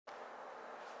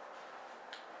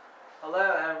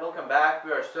Hello and welcome back.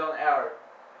 We are still in our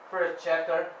first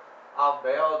chapter of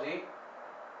biology.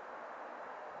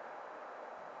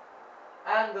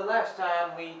 And the last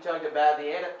time we talked about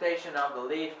the adaptation of the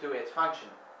leaf to its function.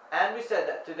 And we said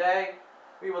that today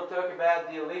we will talk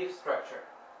about the leaf structure.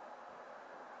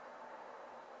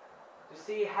 To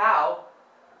see how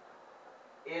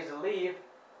is a leaf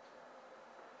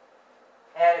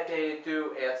adapted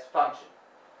to its function.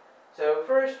 So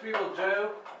first we will draw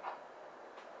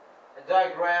a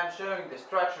diagram showing the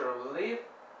structure of the leaf.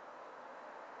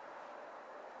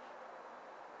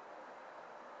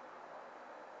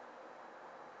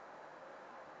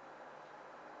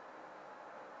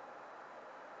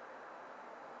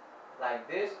 Like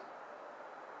this.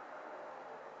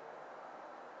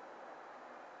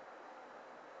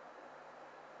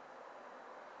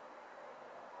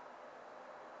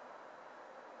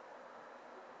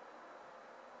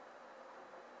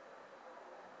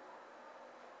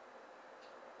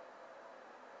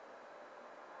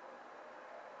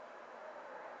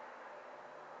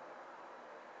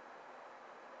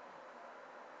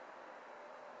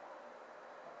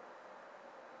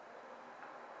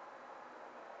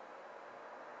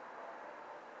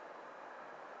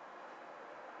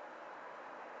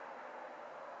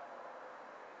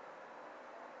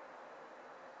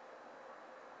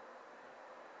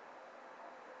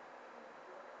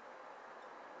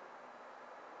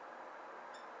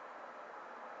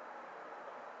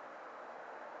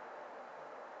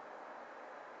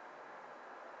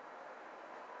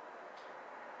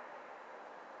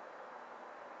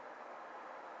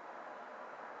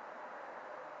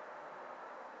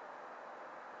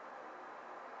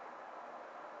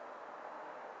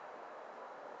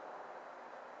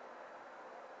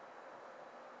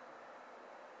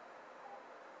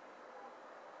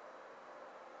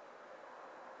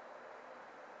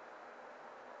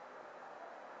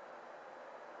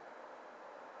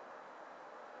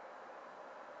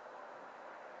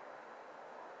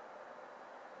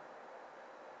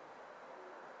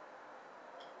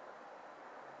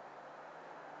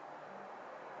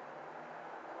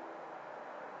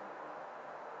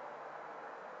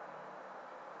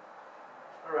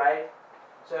 Alright,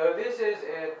 so this is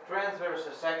a transverse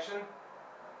section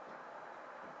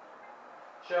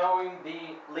showing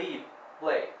the leaf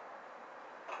blade.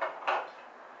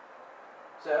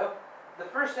 So the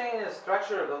first thing in the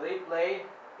structure of the leaf blade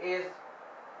is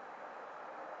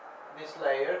this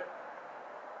layer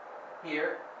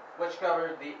here, which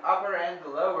covers the upper and the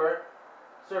lower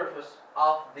surface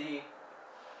of the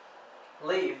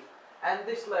leaf, and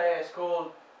this layer is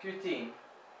called cutine.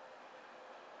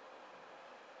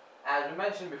 As we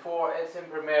mentioned before, it's an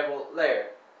impermeable layer.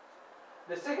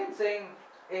 The second thing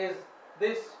is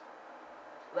this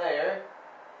layer,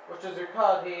 which is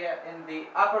recorded here in the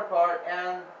upper part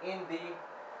and in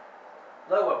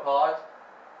the lower part,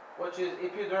 which is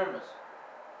epidermis.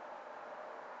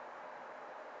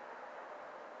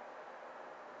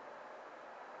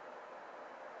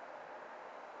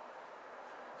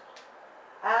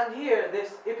 And here,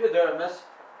 this epidermis,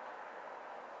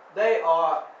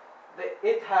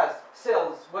 it has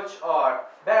cells which are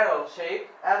barrel shaped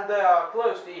and they are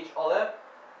close to each other.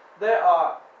 There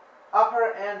are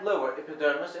upper and lower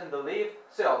epidermis in the leaf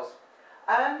cells.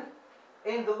 And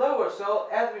in the lower cell,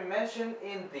 as we mentioned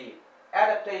in the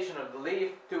adaptation of the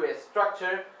leaf to its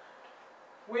structure,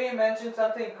 we mentioned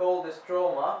something called the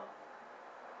stroma,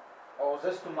 or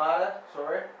the stomata,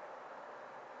 sorry.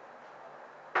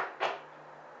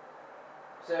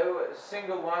 So a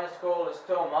single one is called a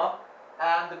stoma,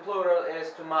 and the plural is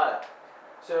stomata.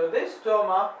 So this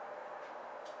stoma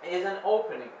is an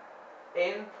opening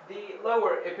in the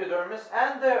lower epidermis,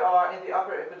 and there are in the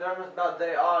upper epidermis, but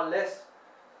they are less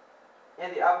in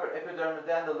the upper epidermis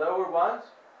than the lower ones.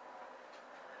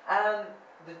 And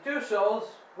the two cells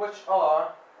which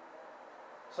are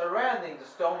surrounding the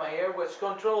stoma here, which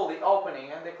control the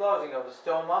opening and the closing of the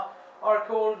stoma, are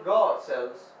called guard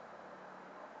cells,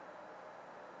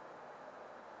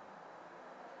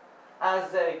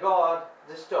 as they guard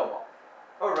the stoma.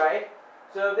 Alright,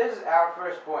 so this is our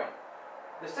first point.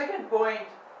 The second point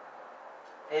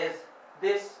is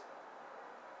this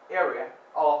area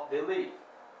of the leaf,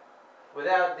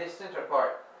 without this center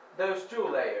part, those two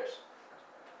layers.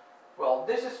 Well,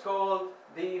 this is called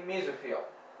the mesophyll.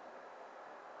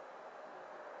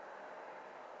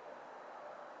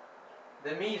 The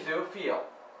mesophyll.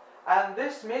 And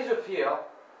this mesophyll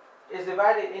is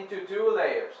divided into two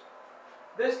layers.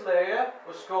 This layer,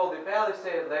 which is called the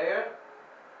palisade layer,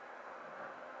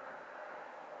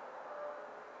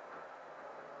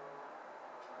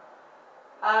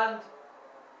 and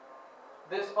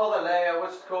this other layer,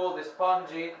 which is called the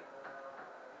spongy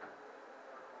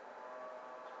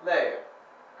layer.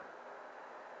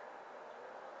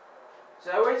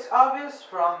 So it's obvious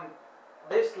from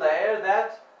this layer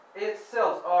that its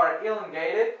cells are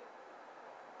elongated,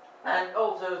 and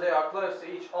also they are close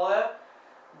to each other.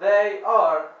 They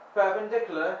are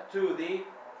perpendicular to the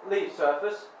leaf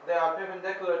surface, they are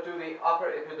perpendicular to the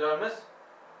upper epidermis,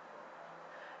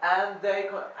 and they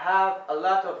have a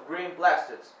lot of green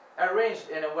plastids arranged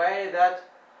in a way that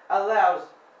allows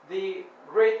the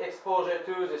great exposure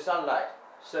to the sunlight.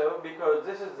 So because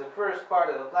this is the first part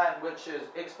of the plant which is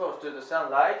exposed to the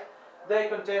sunlight, they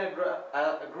contain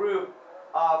a group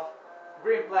of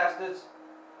green plastids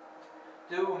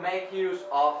to make use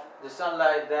of the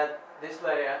sunlight that this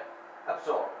layer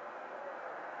absorbs.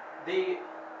 The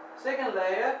second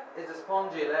layer is a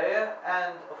spongy layer,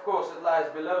 and of course it lies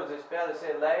below this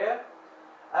palisade layer.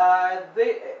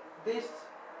 This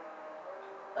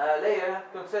layer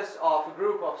consists of a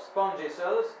group of spongy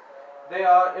cells. They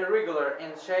are irregular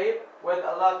in shape with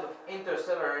a lot of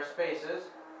intercellular spaces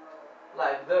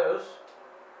like those,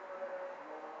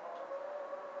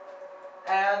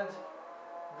 and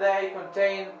they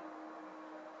contain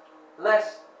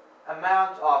less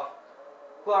amount of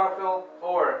chlorophyll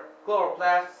or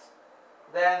chloroplasts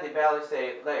than the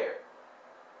palisade layer.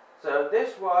 So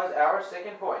this was our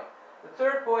second point. The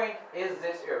third point is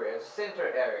this area, the center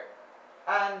area,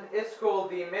 and it's called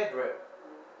the midrib.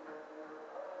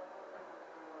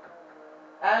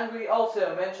 And we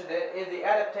also mentioned it in the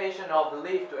adaptation of the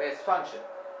leaf to its function.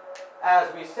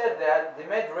 As we said that the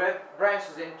midrib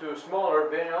branches into smaller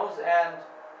venules and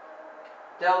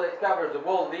till it covers the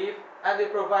whole leaf, and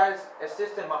it provides a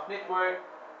system of network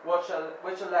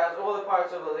which allows all the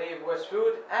parts of the leaf with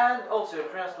food and also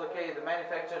translocate the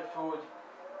manufactured food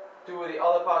to the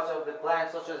other parts of the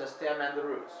plant, such as the stem and the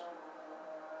roots.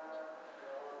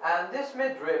 And this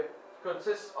midrib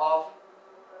consists of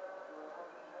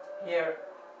here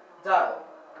xylem.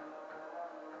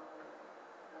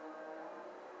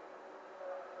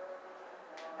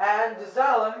 And the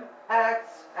xylem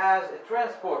acts as a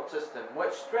transport system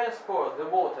which transports the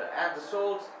water and the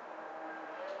salts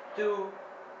to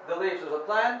the leaves of the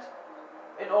plant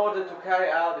in order to carry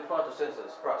out the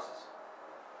photosynthesis process.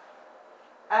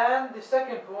 And the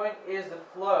second point is the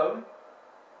phloem.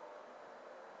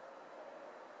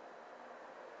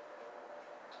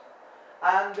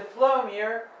 And the phloem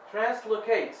here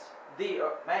translocates the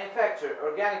manufactured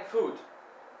organic food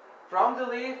from the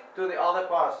leaf to the other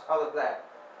parts of the plant.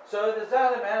 So the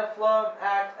xylem and the phloem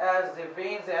act as the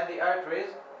veins and the arteries,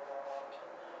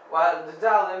 while the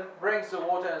xylem brings the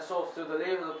water and salts to the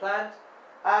leaf of the plant,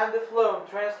 and the phloem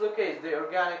translocates the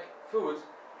organic foods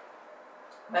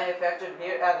manufactured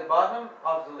here at the bottom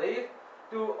of the leaf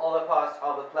to other parts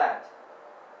of the plant.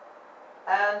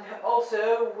 And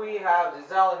also we have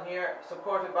the xylem here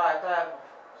supported by a type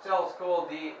of cells called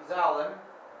the xylem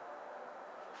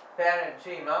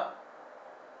parenchyma.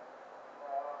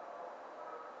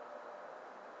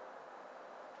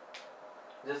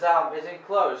 The xylem is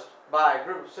enclosed by a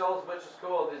group of cells which is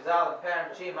called the xylem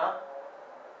parenchyma,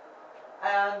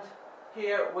 and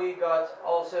here we got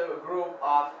also a group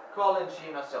of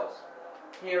collenchyma cells.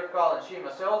 Here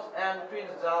collenchyma cells, and between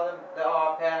the xylem there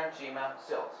are parenchyma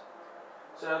cells.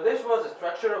 So this was the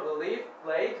structure of the leaf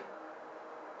blade,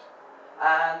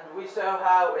 and we saw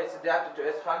how it's adapted to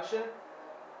its function,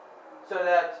 so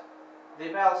that the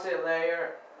palisade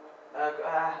layer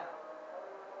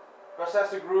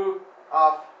possesses a group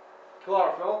of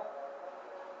chlorophyll,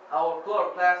 our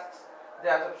chloroplasts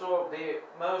that absorb the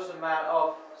most amount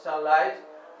of sunlight.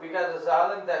 We got the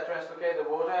xylem that translocates the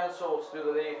water and salts to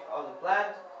the leaf of the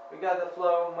plant. We got the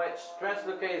phloem which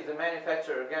translocates the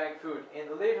manufactured organic food in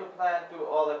the leaf of the plant to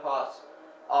other parts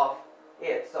of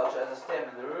it, such as the stem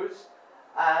and the roots.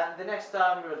 And the next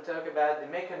time we will talk about the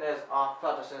mechanism of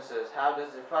photosynthesis. How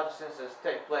does the photosynthesis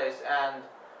take place, and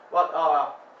what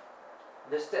are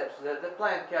the steps that the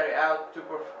plant carry out to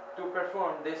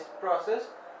perform this process.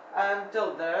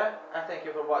 Until there, I thank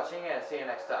you for watching and see you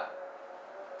next time.